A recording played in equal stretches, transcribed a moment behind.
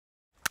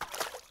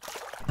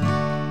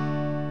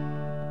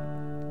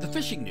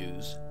fishing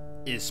news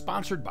is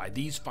sponsored by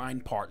these fine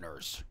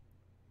partners.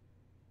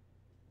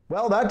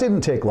 Well, that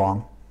didn't take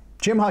long.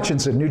 Jim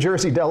Hutchinson, New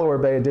Jersey, Delaware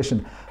Bay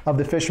edition of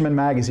the Fisherman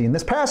magazine.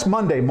 This past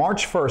Monday,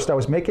 March 1st, I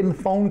was making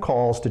phone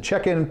calls to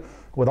check in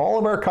with all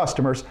of our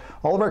customers,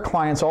 all of our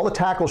clients, all the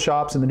tackle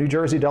shops in the New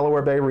Jersey,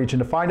 Delaware Bay region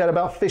to find out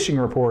about fishing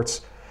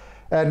reports.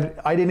 And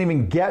I didn't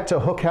even get to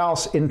Hook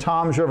House in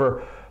Toms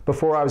River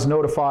before I was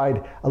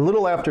notified a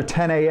little after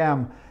 10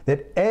 a.m.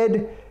 that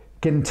Ed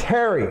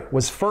Ginteri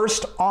was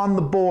first on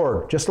the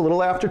board just a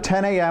little after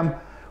 10 a.m.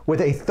 with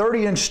a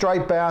 30-inch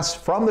striped bass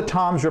from the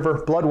Toms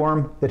River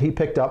bloodworm that he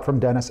picked up from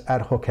Dennis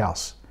at Hook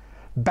House.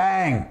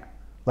 Bang!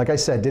 Like I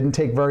said, didn't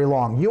take very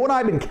long. You and I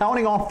have been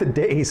counting off the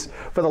days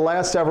for the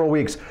last several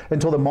weeks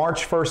until the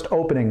March 1st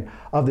opening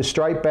of the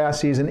striped bass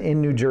season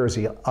in New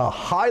Jersey. A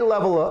high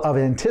level of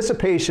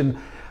anticipation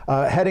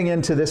heading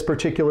into this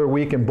particular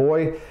week, and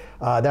boy,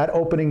 that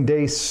opening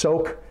day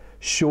soak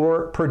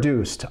sure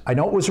produced. I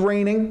know it was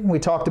raining. We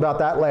talked about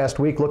that last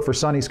week. Look for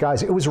sunny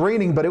skies. It was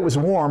raining, but it was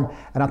warm.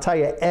 And I'll tell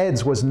you,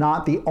 Ed's was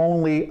not the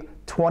only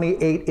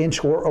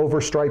 28-inch or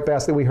over striped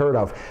bass that we heard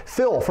of.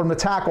 Phil from the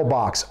Tackle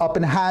Box up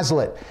in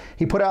Hazlitt.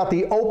 He put out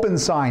the open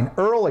sign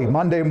early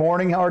Monday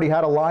morning. He already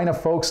had a line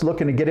of folks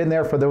looking to get in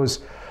there for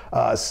those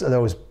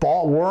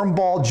worm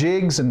ball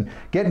jigs and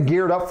getting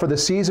geared up for the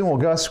season. Well,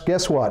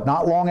 guess what?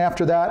 Not long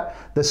after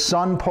that, the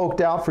sun poked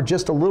out for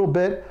just a little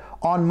bit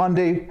on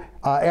Monday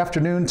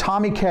afternoon.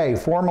 Tommy Kay,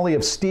 formerly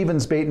of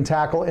Stevens Bait and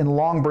Tackle in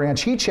Long Branch,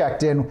 he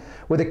checked in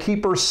with a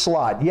keeper's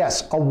slot.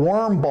 Yes, a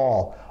worm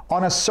ball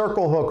on a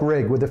circle hook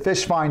rig with a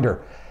fish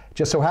finder.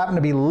 Just so happened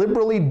to be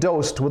liberally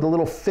dosed with a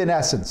little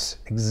finessence.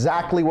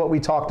 Exactly what we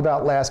talked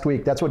about last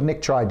week. That's what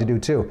Nick tried to do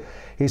too.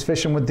 He's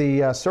fishing with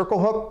the circle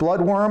hook,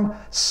 bloodworm,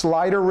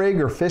 slider rig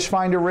or fish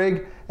finder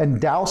rig, and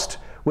doused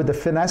with the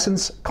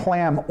finessence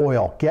clam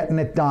oil, getting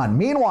it done.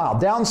 Meanwhile,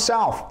 down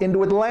south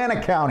into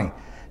Atlantic County,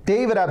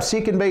 David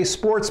Absecon Bay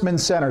Sportsman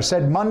Center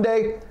said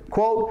Monday,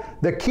 quote,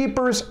 "The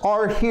keepers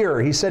are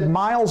here." He said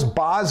Miles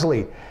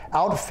Bosley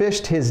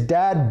outfished his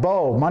dad,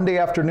 Bo, Monday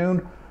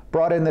afternoon,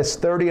 brought in this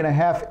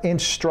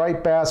 30.5-inch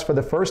striped bass for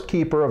the first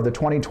keeper of the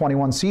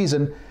 2021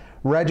 season,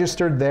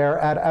 registered there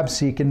at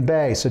Absecon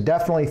Bay. So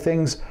definitely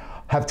things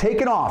have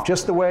taken off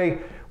just the way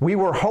we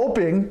were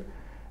hoping,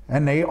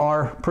 and they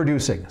are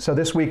producing. So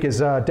this week is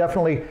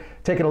definitely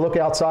taking a look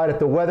outside at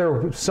the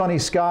weather, sunny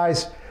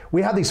skies.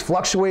 We have these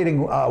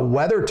fluctuating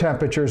weather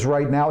temperatures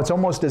right now. It's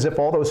almost as if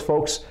all those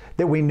folks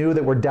that we knew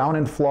that were down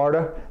in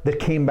Florida that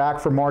came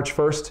back for March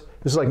 1st,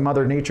 this is like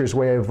Mother Nature's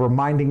way of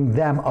reminding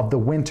them of the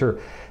winter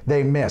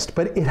they missed.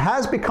 But it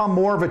has become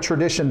more of a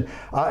tradition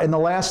in the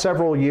last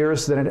several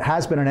years than it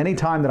has been at any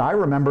time that I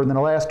remember in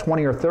the last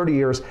 20 or 30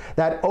 years,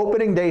 that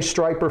opening day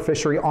striper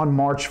fishery on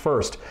March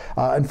 1st.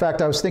 In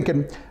fact, I was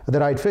thinking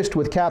that I'd fished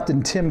with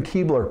Captain Tim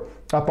Keebler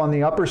up on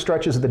the upper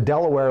stretches of the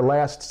Delaware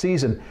last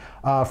season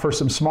for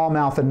some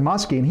smallmouth and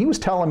muskie. And he was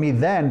telling me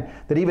then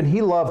that even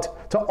he loved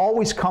to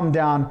always come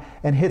down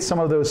and hit some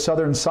of those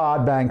southern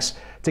sod banks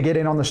to get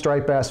in on the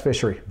striped bass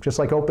fishery, just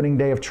like opening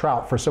day of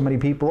trout for so many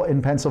people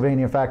in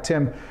Pennsylvania. In fact,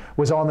 Tim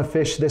was on the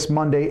fish this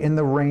Monday in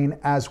the rain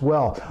as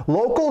well.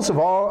 Locals have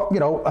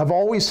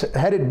always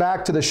headed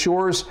back to the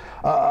shores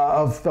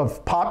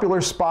of popular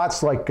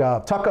spots like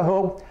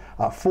Tuckahoe,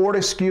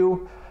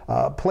 Fortescue,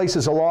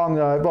 places along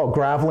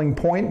Graveling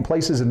Point, and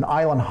places in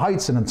Island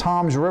Heights and in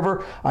Toms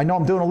River. I know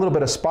I'm doing a little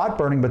bit of spot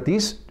burning, but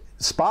these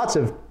spots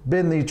have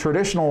been the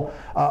traditional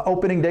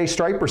opening day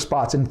striper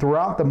spots and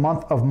throughout the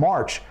month of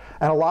March.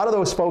 And a lot of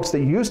those folks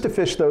that used to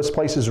fish those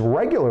places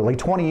regularly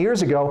 20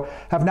 years ago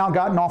have now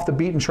gotten off the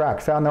beaten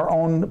track, found their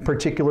own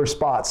particular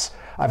spots.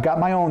 I've got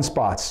my own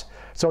spots.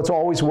 So it's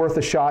always worth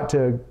a shot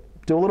to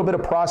do a little bit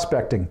of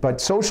prospecting. But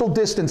social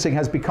distancing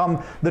has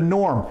become the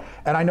norm.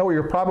 And I know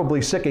you're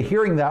probably sick of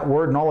hearing that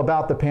word and all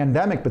about the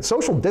pandemic, but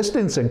social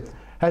distancing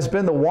has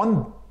been the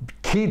one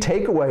key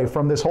takeaway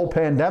from this whole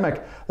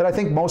pandemic that I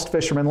think most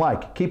fishermen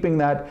like, keeping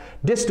that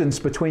distance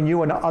between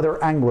you and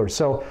other anglers.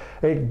 So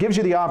it gives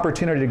you the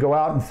opportunity to go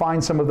out and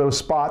find some of those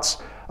spots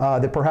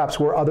that perhaps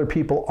where other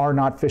people are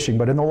not fishing.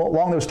 But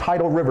along those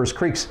tidal rivers,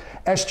 creeks,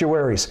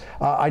 estuaries,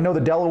 I know the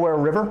Delaware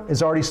River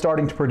is already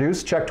starting to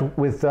produce. Checked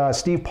with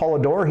Steve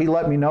Polidor. He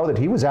let me know that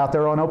he was out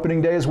there on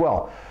opening day as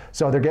well.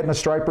 So they're getting the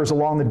stripers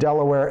along the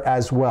Delaware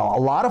as well. A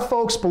lot of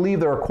folks believe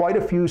there are quite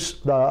a few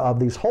of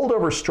these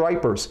holdover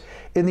stripers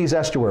in these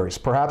estuaries,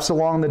 perhaps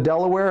along the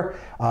Delaware,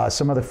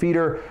 some of the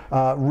feeder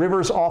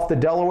rivers off the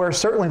Delaware,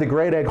 certainly the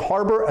Great Egg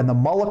Harbor and the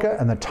Mullica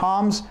and the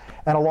Toms,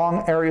 and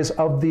along areas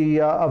of the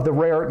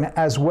Raritan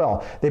as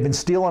well. They've been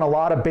stealing a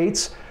lot of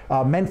baits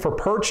meant for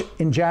perch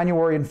in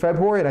January and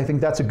February, and I think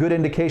that's a good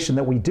indication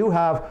that we do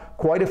have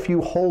quite a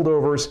few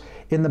holdovers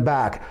in the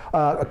back.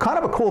 Kind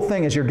of a cool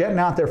thing is you're getting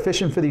out there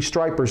fishing for these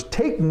stripers,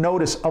 take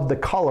notice of the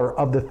color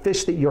of the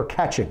fish that you're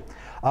catching.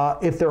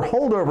 If they're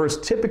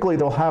holdovers, typically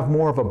they'll have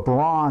more of a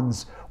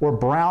bronze or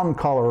brown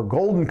color or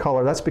golden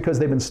color. That's because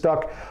they've been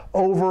stuck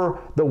over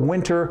the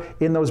winter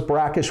in those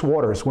brackish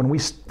waters. When we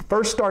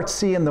first start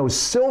seeing those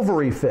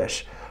silvery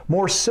fish,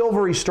 more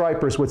silvery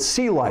stripers with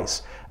sea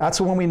lice. That's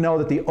when we know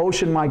that the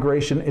ocean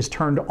migration is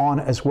turned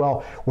on as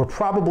well. We're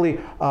probably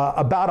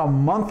about a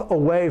month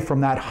away from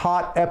that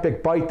hot,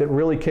 epic bite that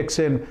really kicks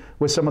in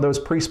with some of those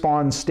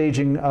pre-spawn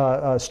staging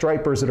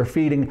stripers that are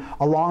feeding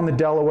along the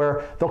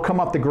Delaware. They'll come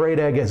up the Great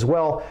Egg as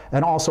well,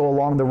 and also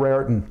along the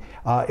Raritan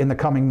in the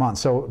coming months.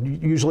 So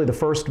usually the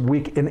first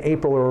week in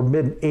April or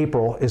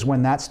mid-April is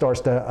when that starts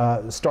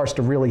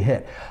to really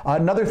hit.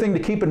 Another thing to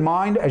keep in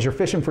mind as you're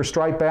fishing for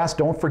striped bass,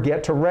 don't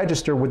forget to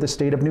register with the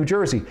state of New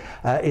Jersey.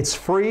 It's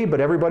free, but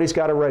everybody's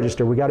got to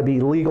register. We got to be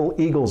legal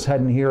eagles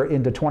heading here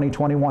into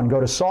 2021. Go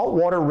to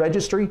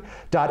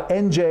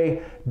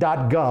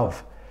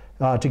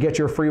saltwaterregistry.nj.gov to get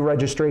your free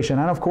registration.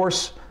 And of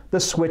course, the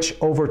switch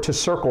over to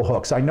circle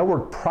hooks. I know we're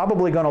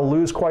probably going to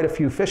lose quite a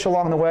few fish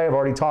along the way. I've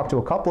already talked to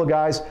a couple of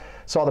guys,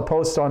 saw the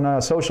posts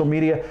on social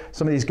media.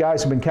 Some of these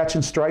guys have been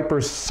catching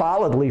stripers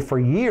solidly for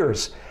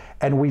years.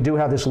 And we do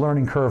have this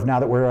learning curve now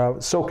that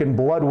we're soaking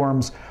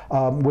bloodworms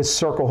with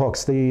circle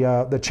hooks.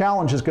 The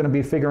challenge is going to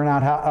be figuring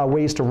out how,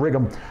 ways to rig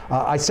them.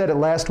 I said it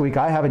last week,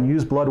 I haven't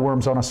used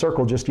bloodworms on a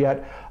circle just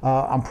yet.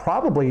 I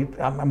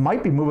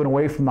might be moving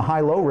away from the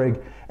high-low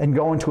rig and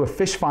going to a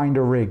fish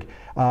finder rig.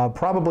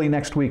 Probably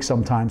next week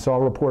sometime, so I'll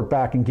report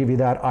back and give you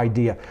that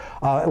idea.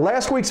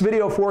 Last week's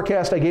video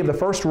forecast, I gave the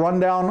first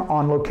rundown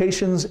on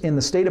locations in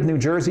the state of New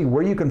Jersey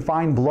where you can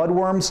find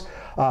bloodworms.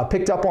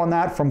 Picked up on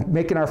that from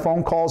making our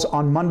phone calls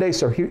on Monday,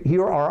 so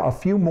here are a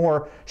few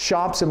more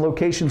shops and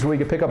locations where you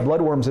can pick up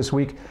bloodworms this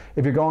week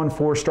if you're going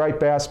for striped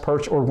bass,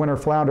 perch, or winter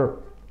flounder.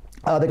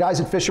 The guys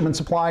at Fisherman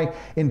Supply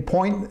in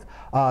Point,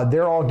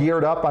 they're all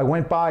geared up. I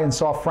went by and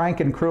saw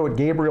Frank and crew at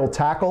Gabriel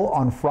Tackle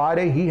on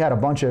Friday. He had a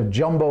bunch of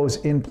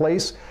jumbos in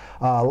place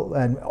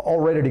and all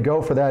ready to go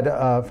for that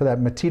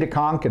Matita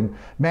conch and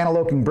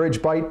Maniloking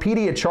bridge bite.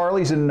 Petey at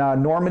Charlie's in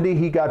Normandy,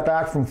 he got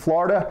back from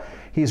Florida.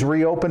 He's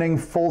reopening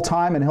full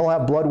time and he'll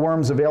have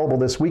bloodworms available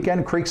this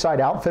weekend.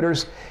 Creekside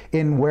Outfitters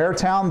in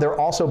Waretown, they're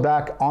also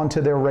back onto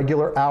their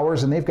regular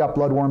hours and they've got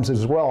bloodworms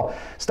as well.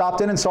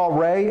 Stopped in and saw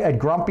Ray at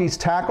Grumpy's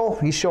Tackle.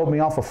 He showed me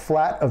off a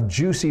flat of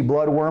juicy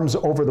bloodworms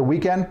over the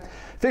weekend.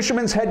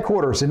 Fisherman's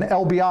headquarters in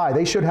LBI,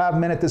 they should have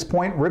them in at this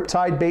point.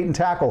 Riptide Bait and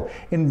Tackle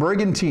in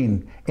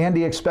Brigantine.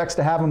 Andy expects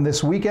to have them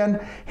this weekend.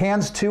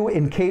 Hands 2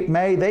 in Cape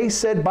May, they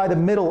said by the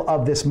middle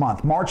of this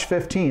month, March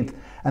 15th,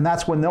 and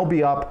that's when they'll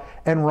be up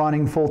and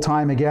running full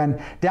time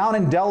again. Down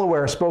in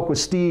Delaware, spoke with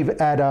Steve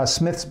at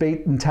Smith's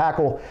Bait and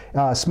Tackle,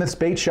 Smith's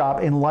Bait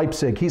Shop in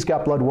Leipzig. He's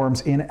got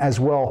bloodworms in as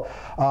well.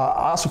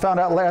 I also found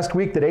out last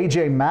week that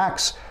AJ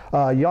Max,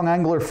 young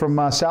angler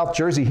from South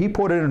Jersey, he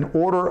put in an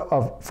order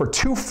for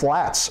 2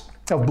 flats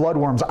of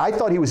bloodworms. I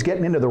thought he was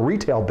getting into the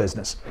retail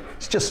business.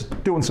 He's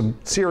just doing some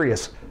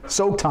serious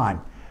soak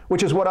time,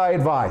 which is what I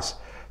advise.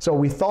 So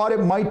we thought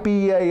it might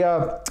be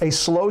a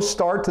slow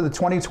start to the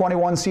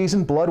 2021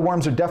 season.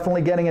 Bloodworms are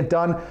definitely getting it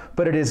done,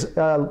 but it is,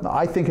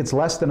 I think it's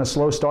less than a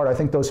slow start. I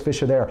think those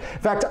fish are there. In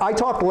fact, I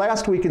talked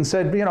last week and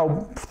said, you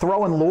know,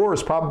 throwing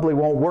lures probably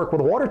won't work.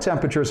 Well, the water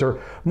temperatures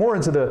are more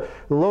into the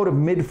low to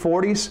mid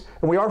 40s,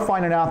 and we are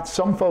finding out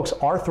some folks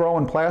are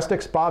throwing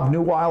plastics. Bob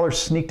Newweiler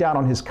sneaked out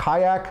on his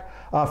kayak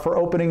for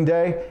opening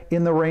day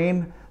in the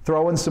rain,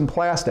 throwing some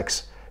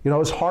plastics. You know,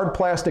 those hard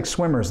plastic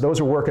swimmers, those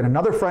are working.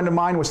 Another friend of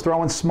mine was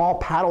throwing small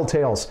paddle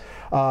tails,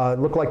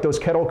 look like those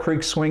Kettle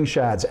Creek swing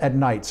shads at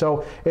night.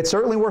 So it's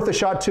certainly worth a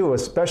shot too,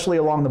 especially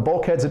along the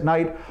bulkheads at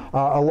night,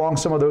 along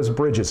some of those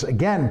bridges.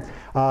 Again,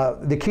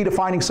 the key to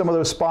finding some of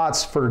those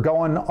spots for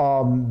going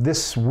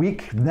this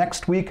week,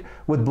 next week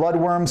with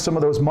bloodworms, some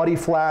of those muddy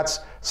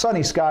flats,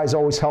 sunny skies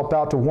always help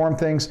out to warm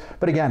things.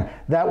 But again,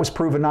 that was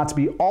proven not to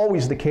be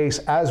always the case,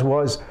 as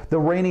was the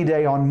rainy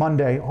day on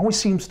Monday. Always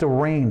seems to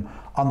rain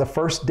on the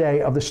first day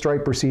of the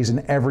striper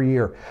season every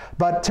year.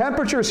 But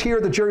temperatures here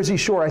at the Jersey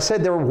Shore, I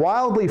said they're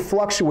wildly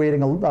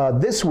fluctuating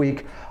this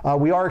week.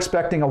 We are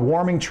expecting a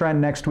warming trend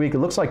next week. It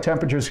looks like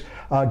temperatures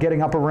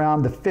getting up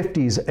around the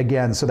 50s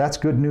again, so that's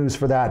good news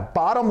for that.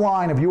 Bottom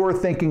line, if you were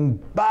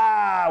thinking,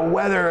 bah,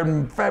 weather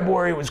in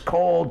February was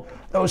cold,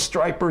 those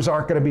stripers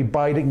aren't going to be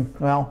biting,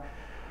 well,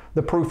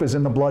 the proof is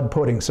in the blood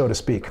pudding, so to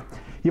speak.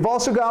 You've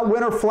also got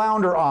winter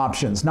flounder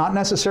options, not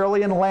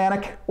necessarily in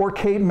Atlantic or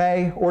Cape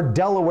May or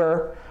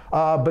Delaware,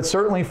 but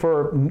certainly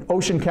for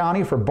Ocean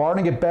County, for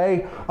Barnegat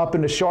Bay, up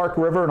into Shark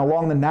River and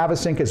along the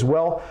Navesink as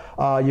well.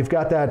 You've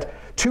got that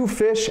 2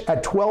 fish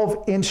at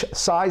 12-inch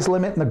size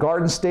limit in the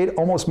Garden State.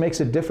 Almost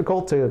makes it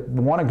difficult to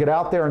want to get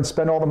out there and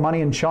spend all the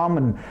money in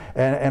chum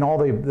and all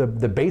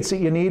the baits that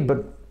you need.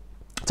 But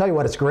I'll tell you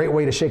what, it's a great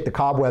way to shake the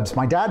cobwebs.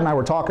 My dad and I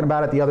were talking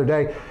about it the other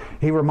day.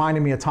 He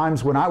reminded me of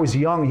times when I was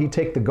young, he'd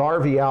take the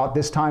Garvey out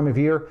this time of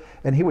year,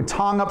 and he would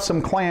tong up some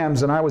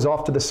clams, and I was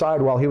off to the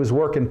side while he was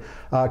working,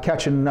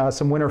 catching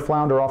some winter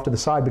flounder off to the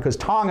side, because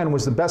tonging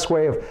was the best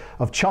way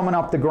of chumming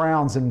up the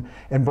grounds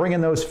and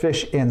bringing those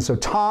fish in. So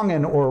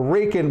tonging or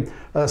raking,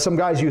 some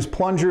guys use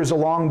plungers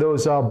along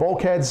those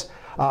bulkheads.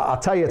 I'll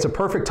tell you, it's a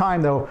perfect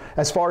time, though,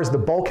 as far as the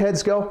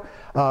bulkheads go.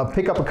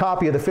 Pick up a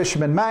copy of the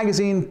Fisherman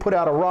magazine, put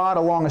out a rod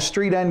along a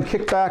street end,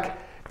 kick back,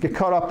 get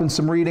caught up in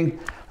some reading.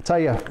 I'll tell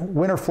you,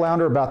 winter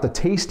flounder, about the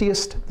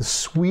tastiest, the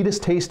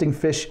sweetest tasting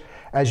fish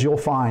as you'll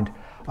find.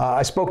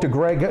 I spoke to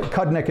Greg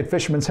Kudnick at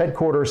Fisherman's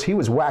headquarters. He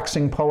was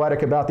waxing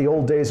poetic about the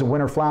old days of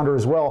winter flounder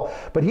as well.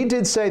 But he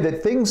did say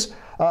that things,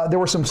 there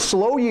were some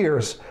slow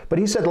years, but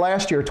he said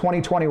last year,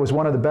 2020, was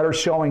one of the better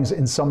showings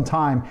in some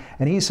time.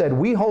 And he said,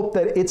 we hope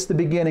that it's the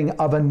beginning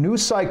of a new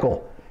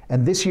cycle,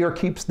 and this year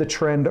keeps the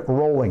trend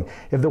rolling.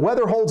 If the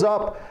weather holds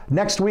up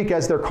next week,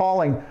 as they're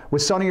calling,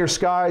 with sunnier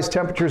skies,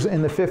 temperatures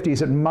in the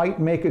 50s, it might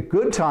make a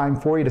good time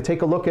for you to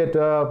take a look at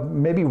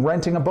maybe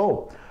renting a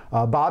boat.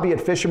 Bobby at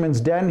Fisherman's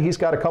Den, he's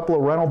got a couple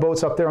of rental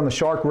boats up there on the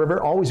Shark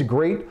River. Always a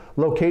great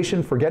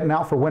location for getting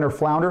out for winter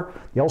flounder.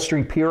 The L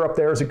Street Pier up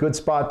there is a good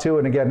spot too,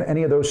 and again,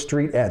 any of those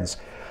street ends.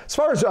 As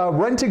far as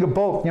renting a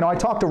boat, you know, I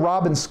talked to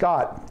Robin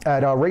Scott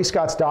at Ray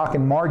Scott's Dock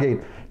in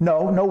Margate.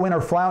 No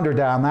winter flounder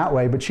down that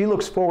way, but she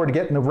looks forward to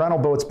getting the rental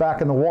boats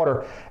back in the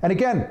water. And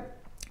again,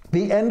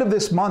 the end of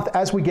this month,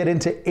 as we get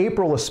into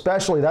April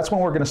especially, that's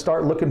when we're going to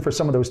start looking for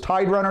some of those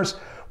tide runners.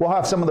 We'll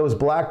have some of those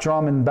black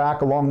drum in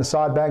back along the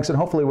sod banks, and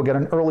hopefully we'll get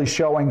an early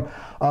showing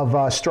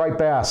of striped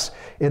bass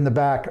in the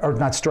back, or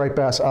not striped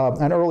bass,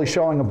 an early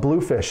showing of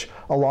bluefish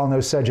along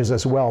those sedges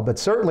as well. But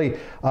certainly,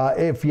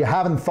 if you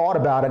haven't thought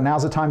about it,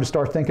 now's the time to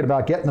start thinking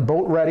about getting the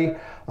boat ready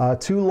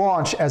to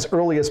launch as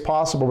early as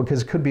possible,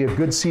 because it could be a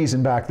good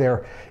season back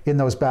there in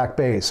those back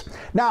bays.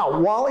 Now,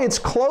 while it's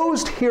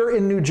closed here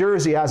in New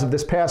Jersey as of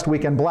this past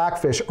weekend,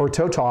 blackfish or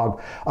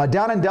tautog,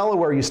 down in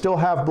Delaware, you still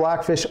have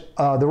blackfish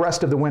the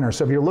rest of the winter.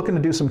 So if you're looking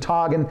to do some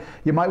togging,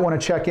 you might want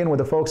to check in with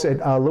the folks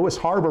at Lewis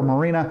Harbor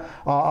Marina,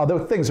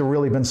 although things have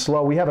really been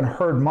slow. We haven't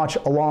heard much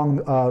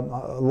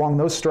along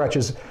those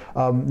stretches,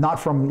 not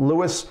from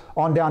Lewis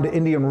on down to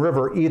Indian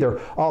River either.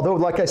 Although,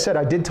 like I said,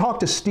 I did talk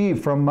to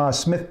Steve from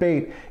Smith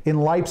Bait in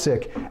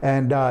Leipzig,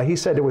 and he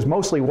said it was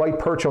mostly white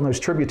perch on those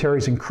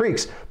tributaries and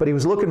creeks, but he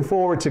was looking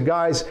forward to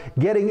guys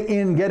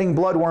getting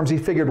bloodworms. He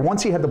figured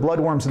once he had the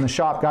bloodworms in the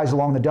shop, guys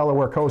along the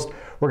Delaware coast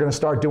were going to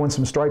start doing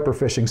some striper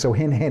fishing. So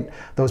hint, hint,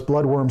 those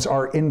bloodworms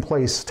are in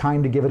place.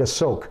 Time to give it a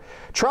soak.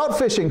 Trout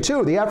fishing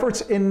too. The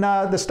efforts in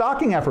the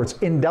stocking efforts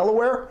in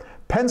Delaware,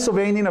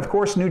 Pennsylvania, and of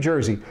course New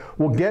Jersey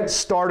will get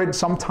started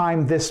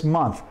sometime this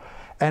month.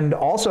 And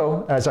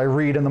also, as I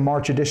read in the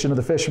March edition of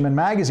the Fisherman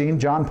magazine,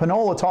 John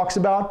Panola talks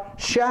about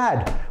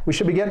shad. We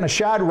should be getting a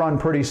shad run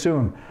pretty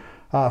soon.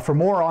 For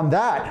more on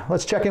that,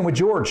 let's check in with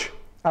George,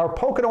 our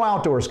Pocono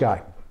Outdoors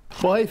guy.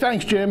 Well, hey,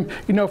 thanks, Jim.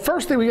 You know,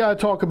 first thing we got to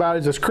talk about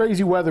is this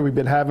crazy weather we've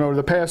been having over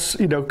the past,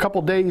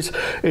 couple days.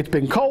 It's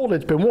been cold,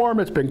 it's been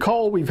warm, it's been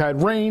cold, we've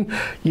had rain.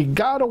 You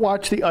got to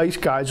watch the ice,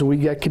 guys, when we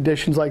get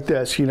conditions like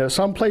this. You know,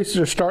 some places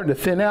are starting to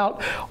thin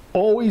out.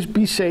 Always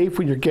be safe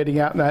when you're getting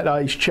out in that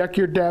ice. Check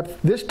your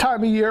depth. This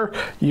time of year,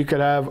 you could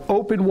have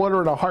open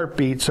water in a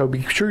heartbeat, so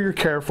be sure you're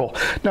careful.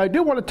 Now, I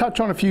do want to touch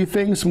on a few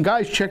things. Some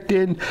guys checked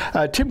in.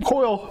 Tim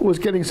Coyle was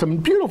getting some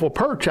beautiful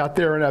perch out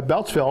there in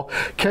Beltsville,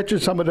 catching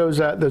some of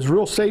those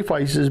real safe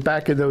ices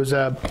back in those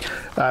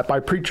by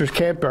Preacher's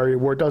Camp area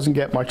where it doesn't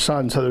get much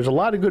sun. So there's a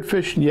lot of good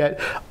fishing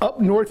yet. Up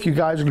north, you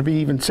guys are going to be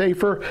even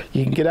safer.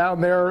 You can get out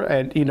there,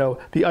 and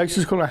the ice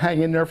is going to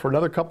hang in there for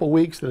another couple of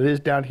weeks than it is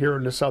down here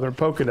in the southern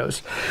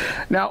Poconos.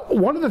 Now,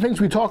 one of the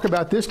things we talk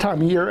about this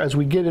time of year as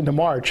we get into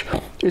March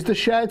is the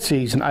shad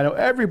season. I know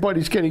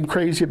everybody's getting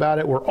crazy about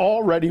it. We're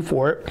all ready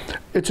for it.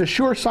 It's a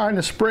sure sign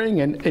of spring,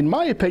 and in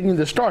my opinion,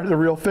 the start of the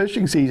real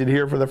fishing season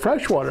here for the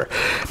freshwater.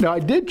 Now, I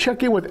did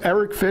check in with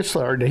Eric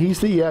Fissler, and he's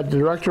the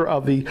director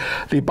of the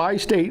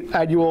Bi-State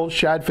Annual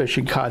Shad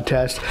Fishing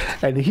Contest,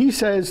 and he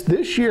says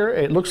this year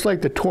it looks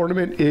like the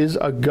tournament is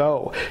a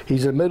go.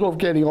 He's in the middle of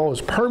getting all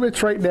his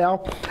permits right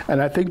now,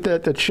 and I think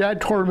that the shad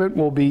tournament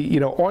will be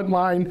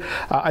online.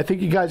 I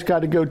think you guys got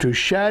to go to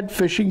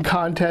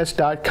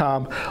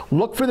shadfishingcontest.com.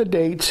 Look for the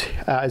dates.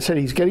 I said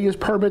he's getting his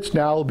permits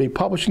now. He'll be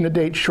publishing the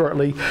dates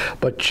shortly.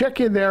 But check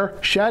in there,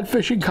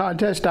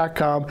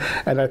 shadfishingcontest.com,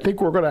 and I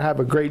think we're going to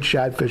have a great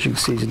shad fishing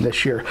season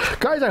this year.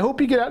 Guys, I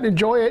hope you get out and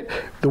enjoy it.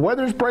 The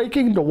weather's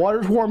breaking. The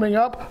water's warming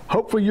up.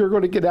 Hopefully you're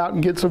going to get out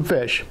and get some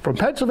fish. From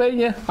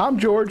Pennsylvania, I'm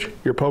George,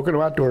 your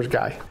Pocono Outdoors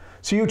guy.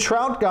 So you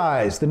trout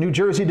guys, the New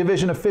Jersey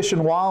Division of Fish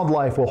and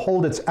Wildlife will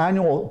hold its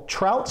annual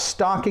trout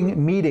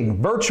stocking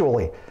meeting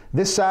virtually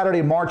this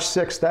Saturday, March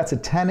 6th. That's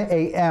at 10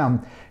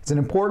 a.m. It's an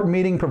important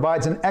meeting,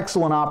 provides an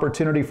excellent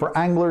opportunity for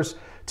anglers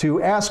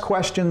to ask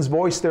questions,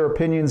 voice their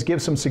opinions,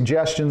 give some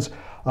suggestions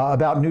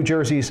about New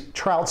Jersey's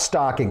trout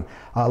stocking.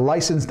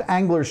 Licensed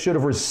anglers should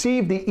have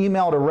received the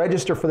email to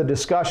register for the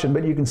discussion,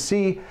 but you can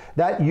see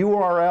that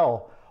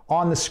URL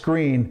on the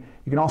screen.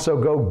 You can also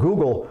go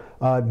Google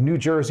New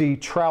Jersey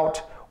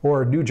trout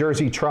or New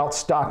Jersey trout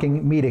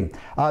stocking meeting.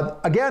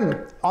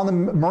 Again, on the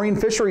marine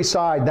fisheries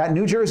side, that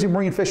New Jersey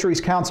Marine Fisheries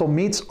Council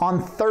meets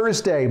on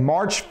Thursday,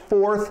 March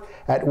 4th,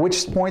 at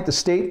which point the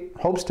state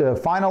hopes to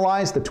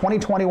finalize the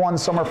 2021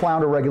 summer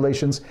flounder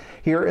regulations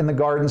here in the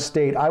Garden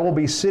State. I will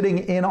be sitting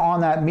in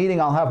on that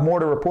meeting. I'll have more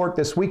to report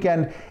this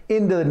weekend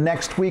into the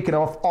next week and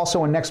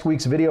also in next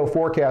week's video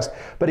forecast.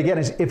 But again,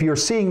 if you're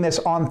seeing this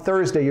on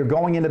Thursday, you're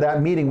going into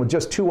that meeting with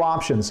just two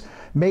options: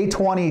 May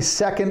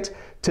 22nd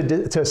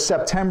to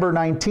September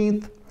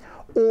 19th,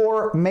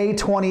 or May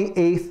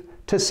 28th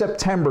to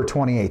September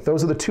 28th.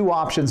 Those are the two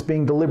options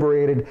being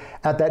deliberated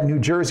at that New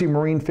Jersey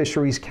Marine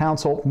Fisheries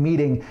Council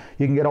meeting.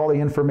 You can get all the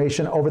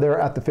information over there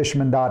at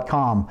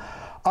thefisherman.com.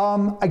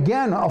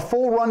 Again, a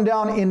full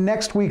rundown in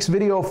next week's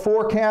video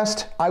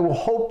forecast. I will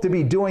hope to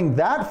be doing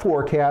that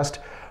forecast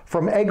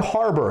from Egg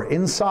Harbor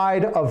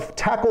inside of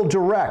Tackle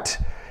Direct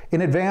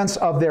in advance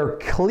of their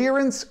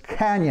Clearance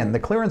Canyon. The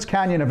Clearance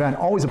Canyon event,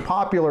 always a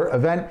popular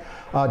event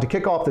to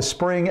kick off the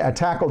spring at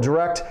Tackle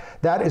Direct.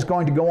 That is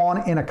going to go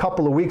on in a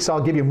couple of weeks.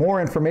 I'll give you more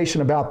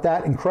information about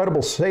that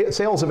incredible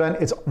sales event.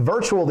 It's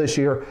virtual this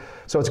year,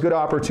 so it's a good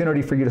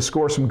opportunity for you to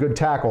score some good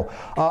tackle.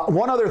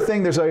 One other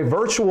thing, there's a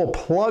virtual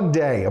plug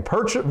day,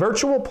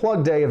 virtual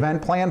plug day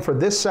event planned for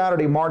this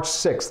Saturday, March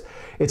 6th.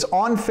 It's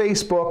on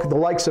Facebook. The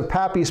likes of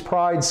Pappy's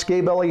Pride,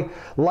 Scaybelly,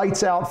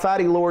 Lights Out,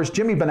 Fatty Lures,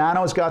 Jimmy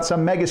Bonanno's got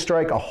some, Mega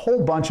Strike, a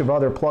whole bunch of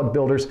other plug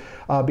builders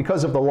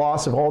because of the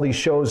loss of all these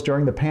shows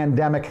during the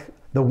pandemic,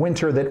 the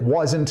winter that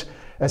wasn't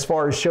as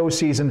far as show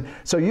season.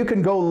 So you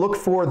can go look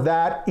for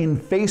that in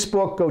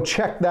Facebook. Go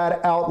check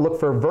that out. Look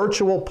for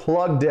Virtual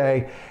Plug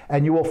Day,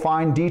 and you will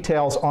find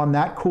details on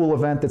that cool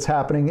event that's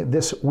happening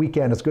this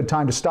weekend. It's a good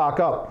time to stock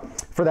up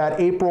for that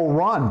April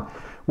run,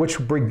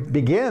 which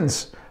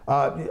begins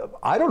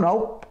I don't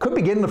know, could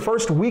begin the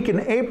first week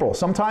in April.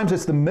 Sometimes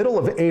it's the middle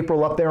of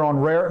April up there on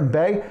Raritan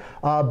Bay,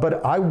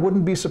 but I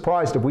wouldn't be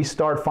surprised if we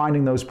start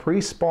finding those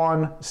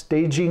pre-spawn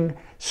staging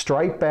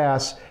striped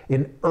bass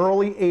in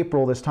early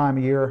April this time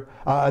of year,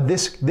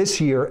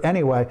 this year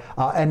anyway,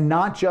 and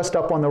not just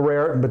up on the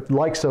Raritan, but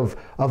likes of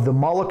the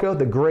Mullica,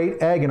 the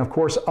Great Egg, and of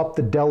course up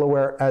the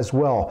Delaware as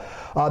well.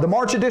 The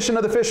March edition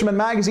of the Fisherman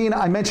magazine,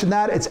 I mentioned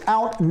that, it's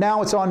out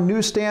now, it's on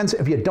newsstands.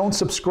 If you don't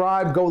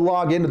subscribe, go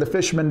log into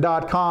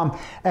thefisherman.com.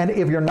 And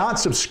if you're not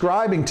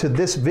subscribing to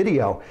this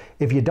video,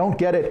 if you don't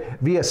get it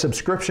via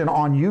subscription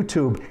on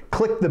YouTube,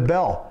 click the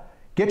bell.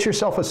 Get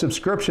yourself a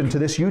subscription to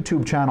this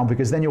YouTube channel,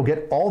 because then you'll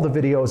get all the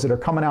videos that are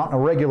coming out on a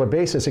regular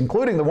basis,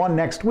 including the one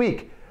next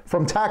week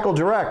from Tackle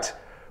Direct,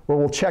 where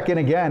we'll check in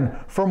again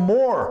for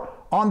more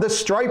on the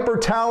striper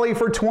tally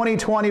for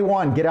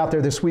 2021. Get out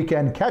there this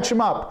weekend, catch them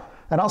up,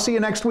 and I'll see you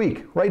next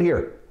week right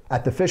here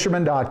at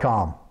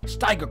thefisherman.com.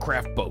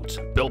 Steigercraft boats,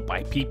 built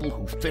by people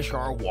who fish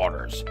our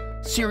waters.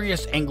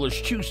 Serious anglers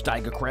choose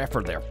Steigercraft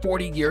for their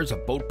 40 years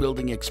of boat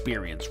building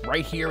experience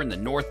right here in the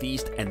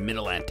Northeast and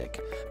Mid-Atlantic.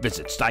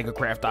 Visit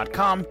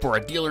steigercraft.com for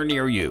a dealer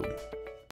near you.